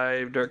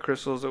 5 dark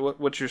crystals.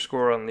 What's your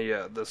score on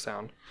the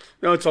sound?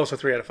 No, it's also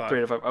 3 out of 5. 3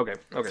 out of 5.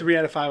 Okay. 3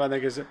 out of 5, I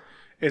think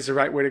is the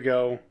right way to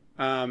go.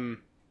 All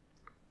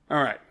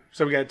right,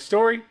 so we got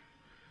story.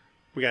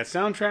 We got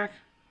soundtrack.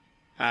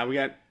 We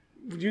got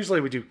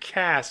usually we do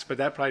cast, but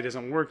that probably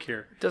doesn't work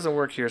here. It doesn't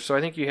work here, so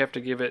I think you have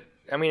to give it.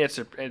 I mean,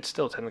 it's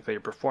still technically a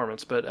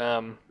performance, but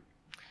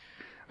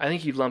I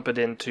think you lump it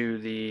into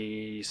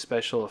the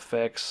special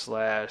effects /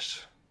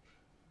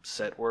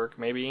 set work,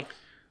 maybe.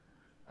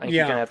 I think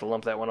you're gonna have to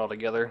lump that one all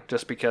together,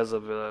 just because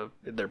of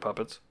their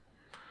puppets.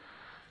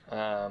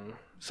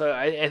 So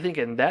I think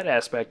in that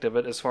aspect of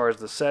it, as far as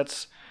the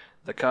sets,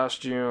 the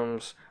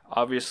costumes,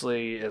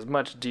 obviously as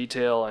much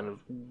detail and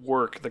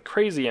work, the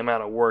crazy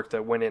amount of work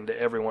that went into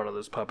every one of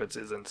those puppets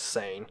is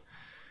insane.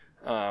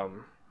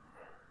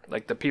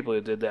 Like the people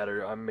who did that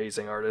are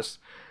amazing artists.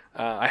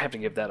 I have to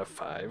give that a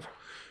 5.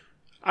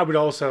 I would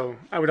also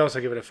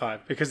give it a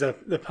 5 because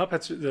the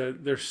puppets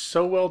they're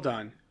so well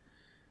done.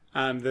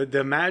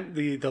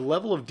 The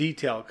level of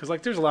detail, because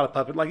like there's a lot of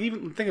puppet, like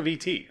even think of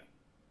E.T.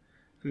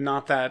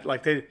 Not that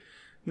like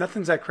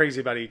nothing's that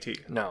crazy about E.T.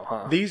 No,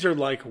 huh? These are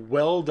like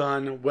well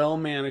done, well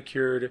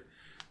manicured.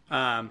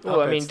 Puppets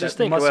well, I mean, just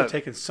think must about have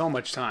taken so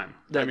much time.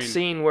 That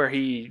scene where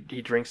he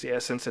drinks the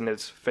essence and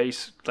his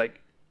face like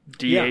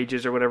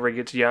de-ages or whatever, he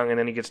gets young and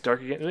then he gets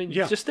dark again. I mean,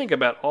 just think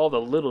about all the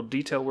little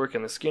detail work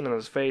in the skin on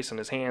his face and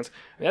his hands.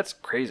 I mean, that's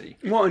crazy.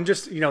 Well, and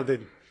just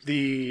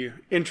the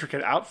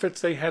intricate outfits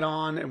they had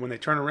on, and when they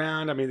turn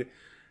around, I mean,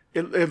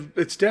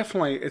 it's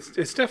definitely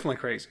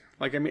crazy.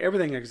 Like I mean,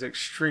 everything is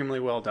extremely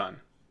well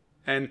done,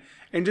 and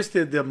just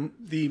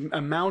the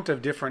amount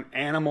of different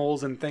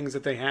animals and things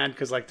that they had,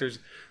 because like there's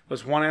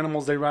one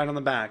animals they ride on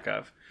the back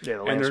of,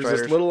 and there's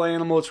this little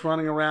animal that's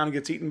running around and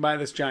gets eaten by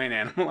this giant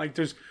animal. Like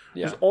there's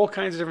all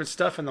kinds of different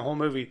stuff in the whole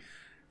movie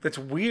that's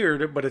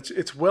weird, but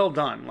it's well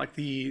done. Like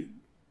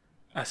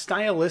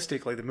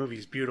stylistically, the movie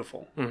is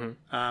beautiful.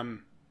 Mm-hmm.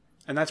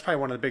 And that's probably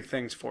one of the big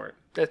things for it.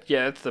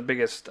 That's the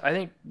biggest. I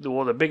think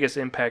the biggest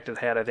impact it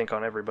had, I think,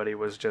 on everybody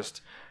was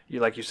just,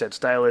 like you said,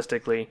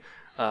 stylistically,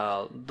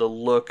 the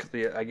look.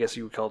 I guess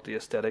you would call it the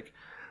aesthetic,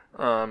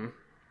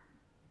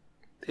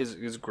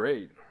 is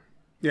great.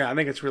 Yeah, I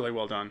think it's really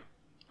well done.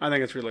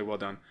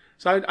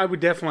 So I would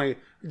definitely.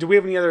 Do we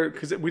have any other?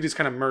 Because we just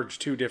kind of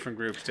merged two different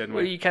groups, didn't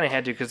we? Well, you kind of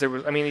had to, because there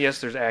was. I mean,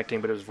 yes, there's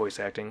acting, but it was voice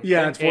acting.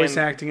 Yeah, it's voice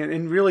acting,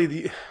 and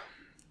really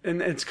And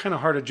it's kind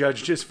of hard to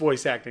judge just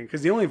voice acting,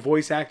 because the only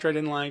voice actor I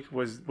didn't like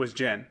was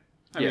Jen.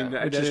 I mean,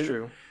 which is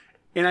true.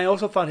 And I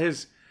also thought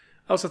his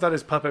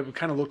puppet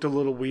kind of looked a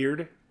little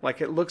weird. Like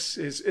it's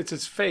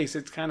his face.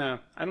 It's kind of,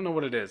 I don't know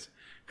what it is,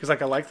 because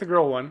like I like the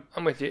girl one.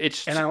 I'm with you.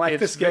 And I like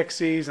the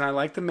Skeksis, and I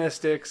like the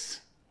Mystics.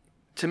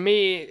 To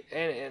me,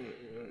 and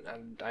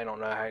I don't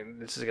know how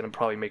this is going to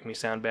probably make me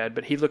sound bad,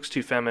 but he looks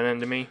too feminine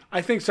to me.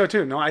 I think so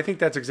too. No, I think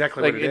that's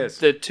exactly what it is.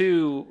 The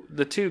two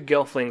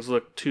Gelflings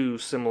look too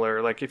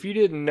similar. Like if you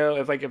didn't know,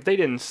 if they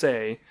didn't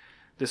say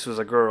this was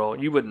a girl,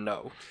 you wouldn't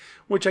know.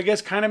 Which I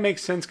guess kind of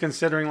makes sense,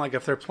 considering like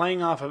if they're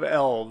playing off of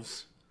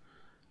elves,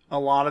 a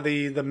lot of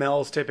the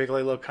males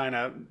typically look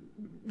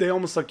they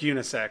almost look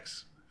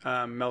unisex,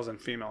 males and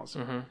females,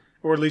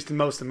 or at least in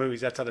most of the movies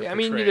that's how they're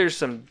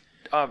portrayed.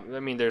 I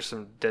mean, there's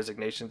some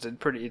designations.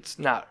 It's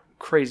not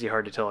crazy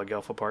hard to tell a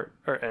Gelf apart,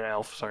 or an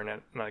elf. Sorry,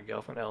 not a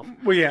Gelf, an elf.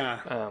 Well,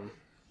 yeah,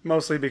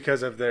 mostly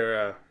because of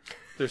their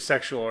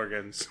sexual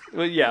organs.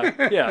 Well,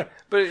 yeah,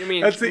 but I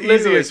mean, that's the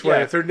easiest way.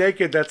 Yeah. If they're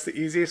naked, that's the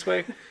easiest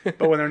way.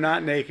 But when they're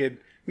not naked,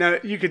 now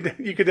you could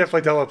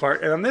definitely tell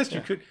apart. And on this, you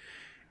could.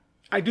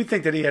 I do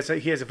think that he has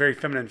a very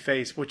feminine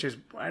face, which is,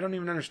 I don't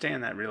even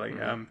understand that really.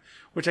 Mm-hmm.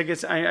 Which I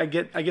guess I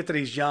get that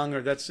he's young,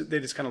 or they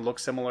just kind of look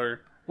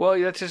similar. Well,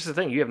 that's just the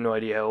thing. You have no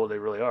idea how old they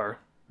really are.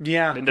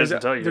 Yeah, it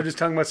doesn't tell you. They're just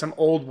talking about some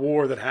old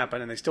war that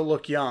happened, and they still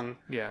look young.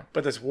 Yeah,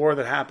 but this war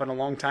that happened a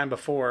long time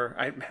before,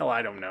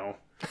 I don't know.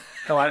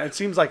 It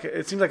seems like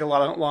a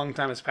long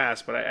time has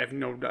passed, but I have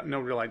no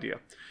real idea.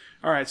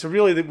 All right, so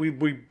really,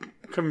 we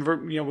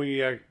convert.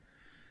 We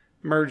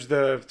merge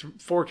the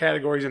 4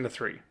 categories into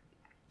 3.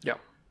 Yeah.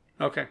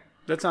 Okay,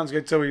 that sounds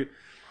good. So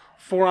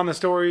 4 on the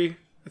story,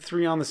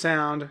 3 on the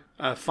sound,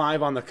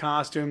 5 on the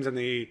costumes and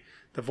the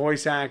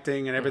voice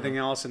acting and everything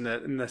else, and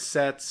the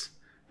sets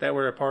that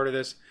were a part of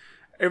this.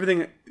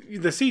 Everything,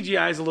 the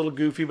CGI is a little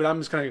goofy, but I'm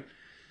just gonna.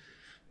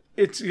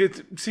 It's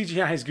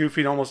CGI is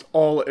goofy in almost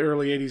all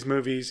early '80s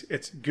movies.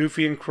 It's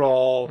goofy in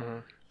Crawl. Mm-hmm.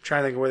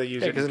 Trying to think of where they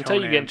use it. Because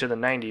until you get into the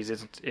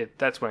 '90s,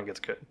 that's when it gets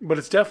good. But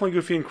it's definitely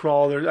goofy in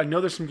Crawl. I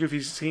know there's some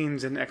goofy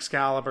scenes in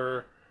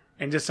Excalibur,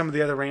 and just some of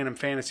the other random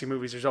fantasy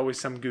movies. There's always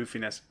some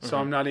goofiness. So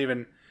I'm not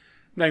even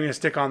going to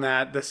stick on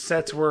that. The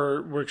sets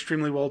were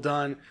extremely well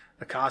done.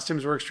 The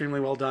costumes were extremely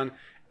well done.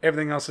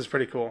 Everything else is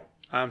pretty cool.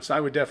 So I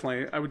would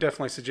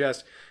definitely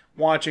suggest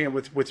watching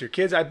it with your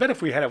kids. I bet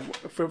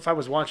if I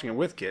was watching it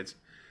with kids,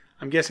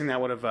 I'm guessing that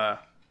would have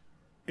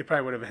it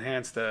probably would have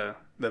enhanced the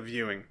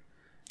viewing.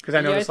 Because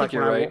I noticed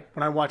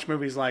when I watch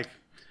movies like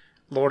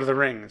Lord of the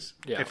Rings,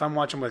 if I'm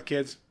watching with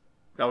kids,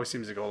 it always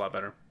seems to go a lot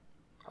better.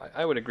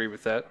 I would agree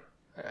with that.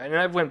 And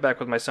I went back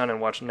with my son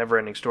and watched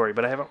Neverending Story,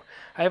 but I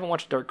haven't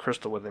watched Dark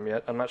Crystal with him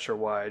yet. I'm not sure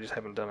why. I just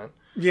haven't done it.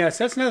 Yes,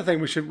 that's another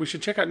thing. We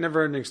should check out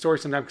Neverending Story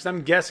sometime, because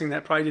I'm guessing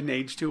that probably didn't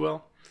age too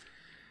well.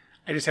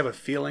 I just have a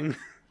feeling,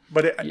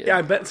 but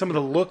I bet some of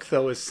the look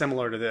though is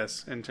similar to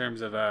this in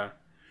terms of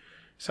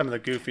some of the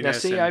goofiness. Now,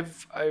 see,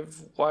 I've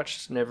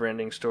watched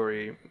Neverending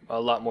Story a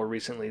lot more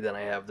recently than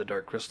I have The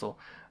Dark Crystal.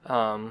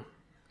 And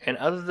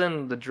other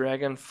than the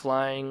dragon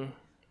flying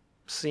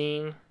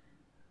scene,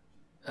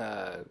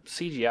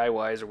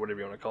 CGI-wise, or whatever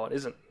you want to call it,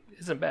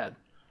 isn't bad,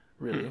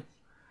 really.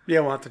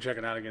 Yeah, we'll have to check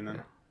it out again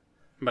then.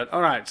 But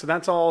all right, so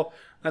that's all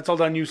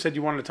done. You said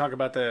you wanted to talk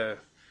about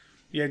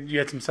you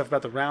had some stuff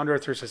about the Round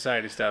Earther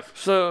Society stuff.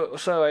 So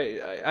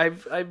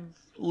I've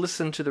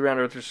listened to the Round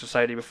Earther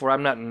Society before.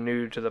 I'm not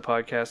new to the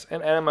podcast,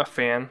 and I'm a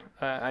fan.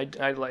 I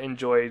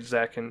enjoy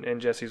Zach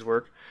and Jesse's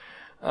work.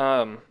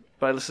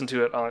 But I listened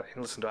to it. I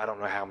don't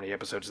know how many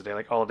episodes a day.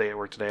 Like all day at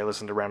work today, I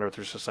listened to Round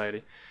Earther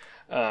Society.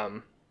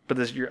 But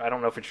I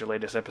don't know if it's your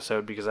latest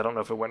episode because I don't know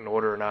if it went in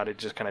order or not. It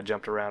just kind of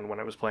jumped around when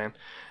it was playing.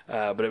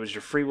 But it was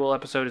your Free Will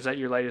episode. Is that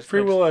your latest?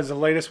 Free Will is the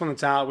latest one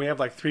that's out. We have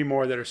like 3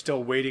 more that are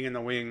still waiting in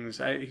the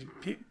wings.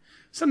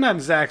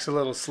 Sometimes Zach's a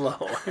little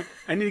slow.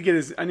 I need to get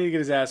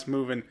his ass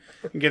moving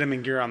and get him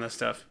in gear on this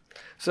stuff.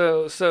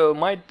 So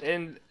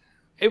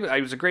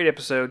it was a great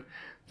episode.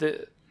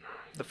 The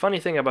funny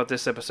thing about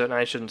this episode, and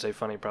I shouldn't say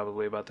funny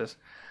probably about this,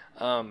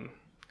 I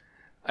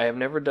have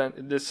never done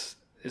this.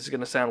 Is going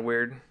to sound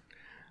weird.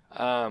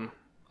 I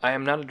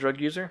am not a drug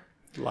user.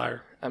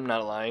 Liar. I'm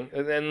not lying,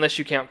 unless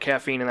you count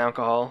caffeine and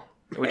alcohol,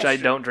 which I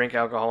don't drink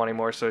alcohol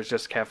anymore, so it's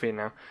just caffeine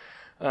now.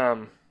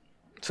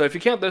 So if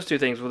you count those 2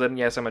 things, well then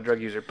yes, I'm a drug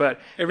user.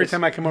 But every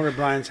time I come over to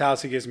Brian's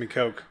house, he gives me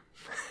Coke.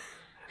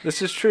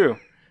 This is true,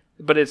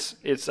 but it's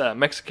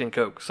Mexican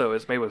Coke, so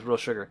it's made with real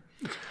sugar.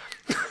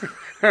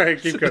 All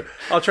right, keep going.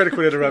 I'll try to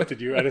quit interrupting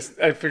you.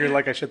 I figured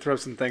like I should throw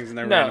some things in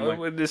there randomly.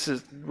 No, this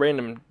is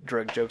random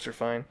drug jokes are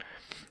fine.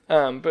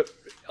 But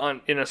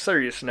in a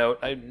serious note,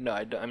 I'm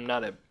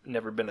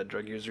never been a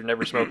drug user,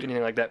 never smoked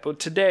anything like that. But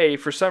today,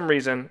 for some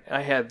reason,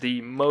 I had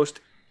the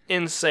most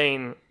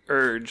insane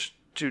urge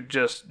to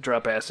just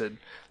drop acid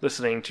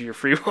listening to your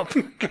Free Will.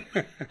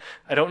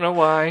 I don't know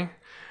why.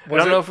 I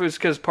don't know if it was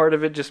because part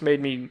of it just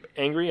made me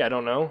angry. I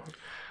don't know.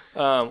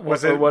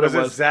 Was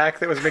it Zach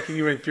that was making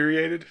you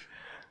infuriated?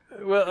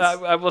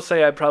 Well, I will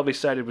say I probably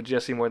sided with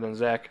Jesse more than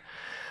Zach.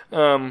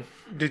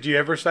 Did you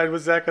ever side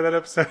with Zach on that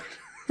episode?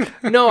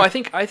 No, I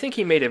think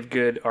he made a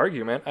good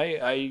argument.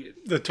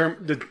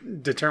 The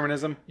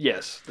determinism.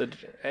 Yes,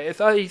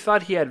 he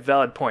thought he had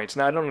valid points.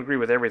 Now I don't agree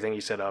with everything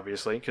he said,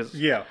 obviously, because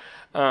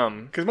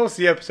because most of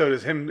the episode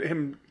is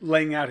him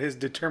laying out his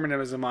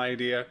determinism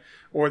idea,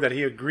 or that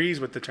he agrees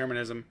with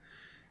determinism,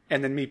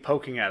 and then me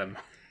poking at him.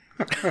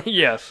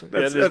 Yes,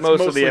 that's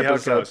most of the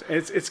episode.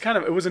 It's kind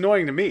of, it was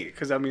annoying to me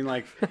because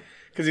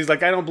because he's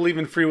like, I don't believe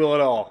in free will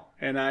at all,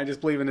 and I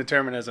just believe in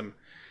determinism.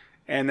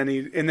 And then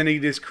he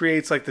just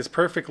creates like this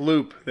perfect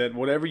loop that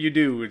whatever you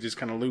do, it just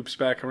kind of loops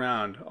back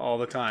around all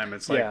the time.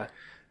 It's like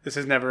this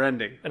is never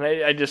ending. And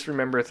I just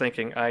remember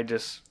thinking,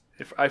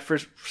 for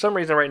some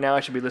reason right now I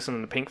should be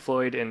listening to Pink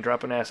Floyd and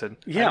dropping acid.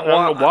 Yeah, I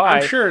don't know why.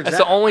 I'm sure that's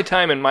the only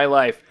time in my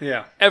life,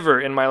 ever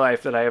in my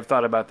life, that I have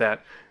thought about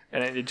that.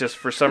 And it just,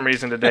 for some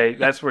reason today,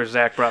 that's where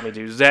Zach brought me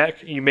to.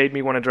 Zach, you made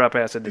me want to drop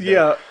acid today.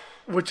 Yeah,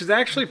 which is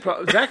actually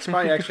Zach's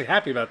probably actually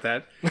happy about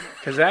that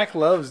because Zach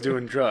loves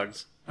doing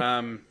drugs.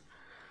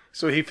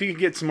 So if he could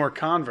get some more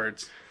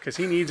converts, because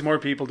he needs more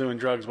people doing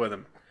drugs with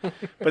him.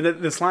 But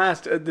this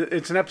last,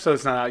 it's an episode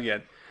that's not out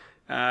yet.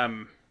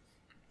 I'm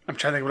trying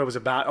to think what it was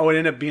about. Oh, it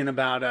ended up being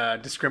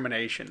about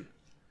discrimination.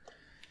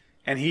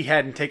 And he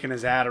hadn't taken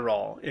his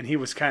Adderall, and he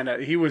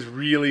was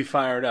really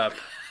fired up.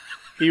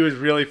 He was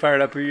really fired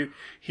up.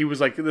 He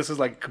was like, this is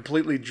like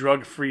completely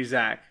drug-free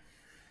Zach.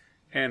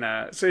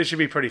 And so it should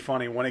be pretty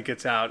funny when it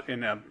gets out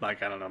in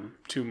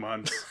 2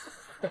 months.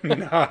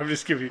 No, I'm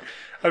just giving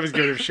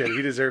him shit.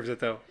 He deserves it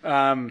though.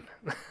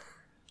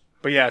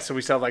 But yeah, so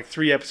we still have like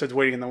 3 episodes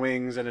waiting in the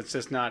wings, and it's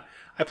just not.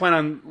 I plan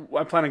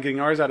on getting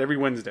ours out every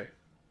Wednesday.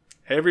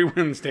 Every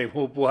Wednesday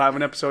we'll have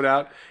an episode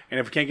out, and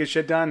if we can't get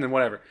shit done, then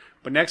whatever.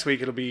 But next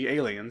week it'll be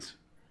Aliens.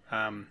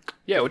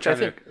 Which I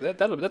think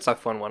that's a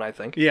fun one. I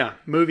think. Yeah,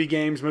 movie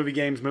games, yep.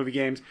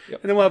 And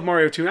then we'll have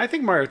Mario 2. And I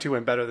think Mario 2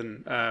 went better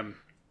than.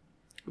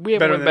 We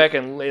haven't went back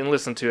and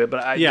listened to it,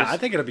 but I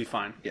think it'll be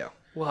fine. Yeah.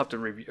 We'll have to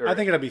review. I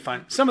think it'll be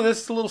fine. Some of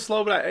this is a little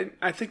slow, but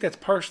I think that's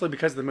partially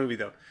because of the movie,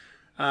 though.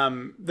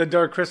 The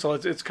Dark Crystal,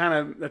 that's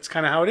kind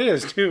of how it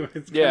is too.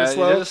 It's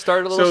slow. It does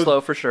start a little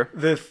slow for sure.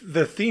 The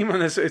theme on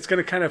this, it's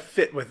going to kind of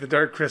fit with the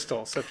Dark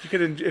Crystal. So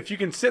if you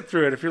can sit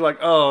through it, if you're like,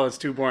 oh, it's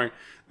too boring,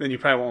 then you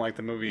probably won't like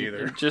the movie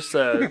either. Just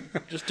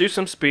do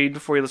some speed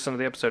before you listen to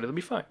the episode. It'll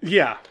be fine.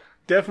 Yeah,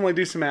 definitely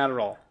do some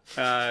Adderall.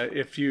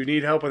 If you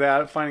need help with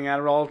finding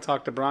Adderall,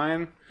 talk to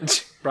Brian.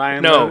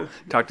 Brian,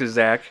 talk to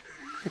Zach.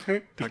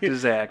 Talk to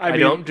Zach. I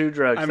don't do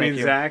drugs. Thank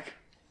you. Zach.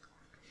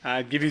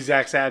 I'd give you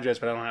Zach's address,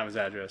 but I don't have his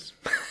address.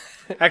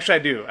 Actually, I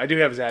do. I do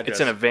have his address. It's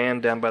in a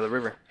van down by the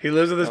river. He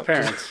lives with his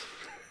parents.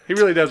 He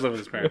really does live with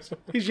his parents.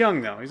 He's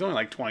young, though. He's only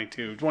like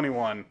 22,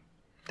 21.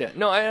 Yeah.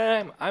 No,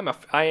 I am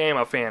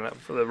a fan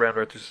of the Round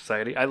Earther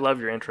Society. I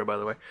love your intro, by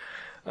the way.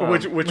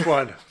 Which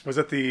one? Was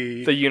it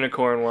the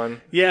unicorn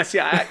one? Yeah, see,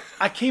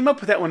 I came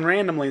up with that one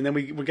randomly, and then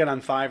we got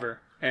on Fiverr,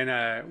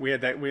 and we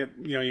had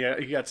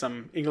you got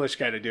some English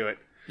guy to do it.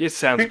 It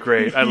sounds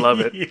great. I love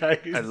it. Yeah,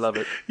 I love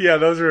it. Yeah,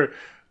 those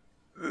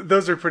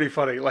are pretty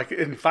funny. Like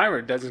in Fiverr,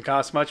 it doesn't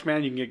cost much,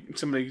 man. You can get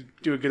somebody to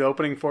do a good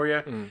opening for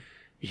you.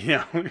 You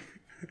know,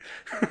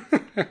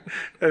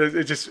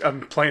 it just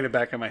I'm playing it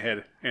back in my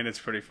head, and it's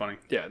pretty funny.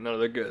 Yeah, no,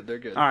 they're good. They're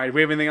good. All right, do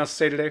we have anything else to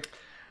say today?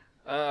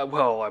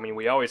 Well, I mean,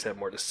 we always have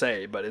more to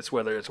say, but it's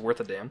whether it's worth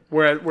a damn.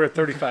 We're at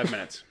 35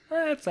 minutes.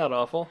 It's not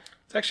awful.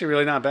 It's actually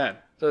really not bad.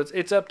 So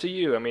it's up to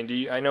you. I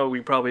mean, I know we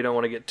probably don't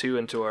want to get too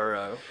into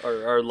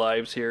our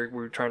lives here.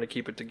 We're trying to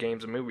keep it to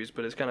games and movies,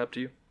 but it's kind of up to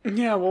you.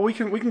 Yeah, well, we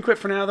can quit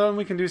for now though, and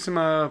we can do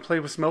some play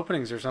with some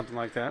openings or something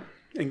like that,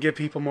 and give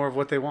people more of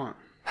what they want.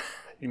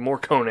 More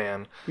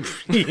Conan.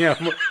 Yeah.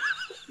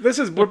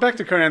 We're back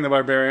to Conan the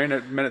Barbarian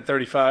at minute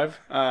 35.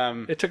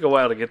 It took a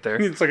while to get there.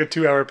 It's like a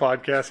 2-hour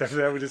podcast. After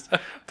that, we just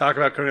talk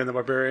about Conan the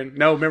Barbarian.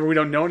 No, remember, we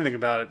don't know anything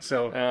about it,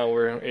 so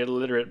We're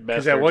illiterate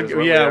bastards.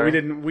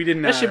 we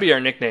didn't. That should be our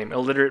nickname,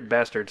 illiterate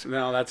bastards.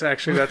 No, that's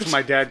what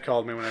my dad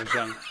called me when I was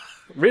young.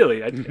 Really?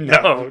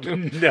 No.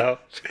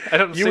 I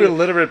don't. You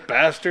illiterate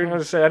bastard.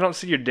 I don't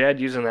see your dad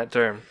using that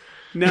term.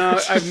 No,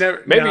 I've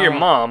never. Maybe no. your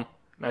mom,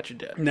 not your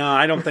dad. No,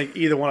 I don't think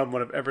either one of them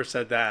would have ever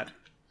said that.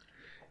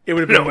 It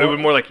would have been it would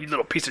be more like, you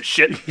little piece of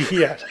shit.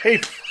 Yeah.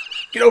 Hey,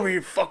 get over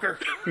here, fucker.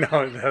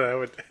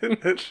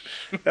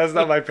 That's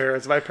not my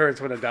parents. My parents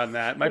wouldn't have done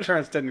that. My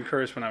parents didn't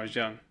curse when I was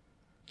young.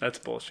 That's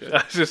bullshit.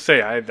 I was just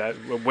saying,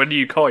 what do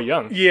you call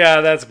young? Yeah,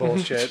 that's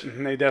bullshit.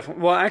 And they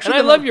definitely. Well, actually,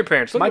 and I love your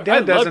parents. My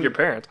dad doesn't. Love your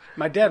parents.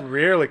 My dad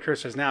rarely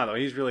curses now, though.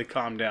 He's really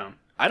calmed down.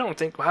 I don't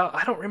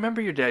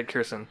remember your dad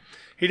cursing.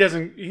 He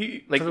doesn't.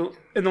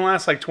 In the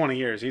last 20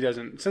 years, he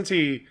doesn't.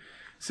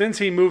 Since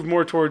he moved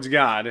more towards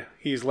God,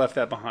 he's left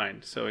that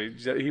behind. So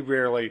he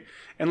rarely,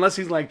 unless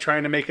he's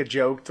trying to make a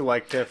joke to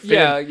fit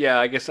in. Yeah.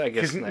 I guess.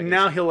 Because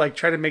now he'll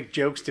try to make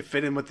jokes to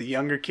fit in with the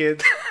younger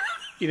kids.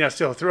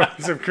 Still throw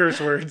in some curse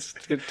words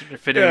to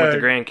fit in with the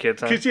grandkids.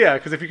 Huh?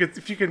 Because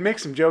if you could make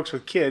some jokes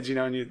with kids,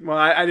 I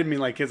didn't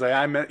mean kids.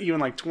 I meant even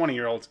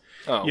 20-year-olds.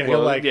 Oh,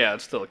 yeah,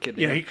 it's still a kid.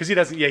 Because he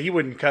doesn't. Yeah, he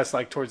wouldn't cuss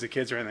towards the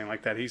kids or anything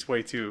like that. He's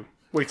way too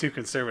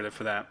conservative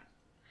for that.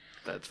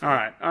 That's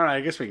fine. All right.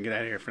 I guess we can get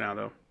out of here for now,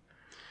 though.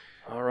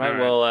 All right.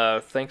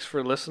 Well, thanks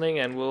for listening,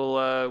 and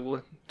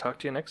we'll talk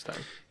to you next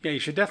time. Yeah, you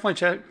should definitely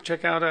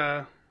check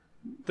out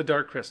the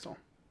Dark Crystal.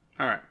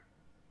 All right.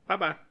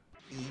 Bye-bye.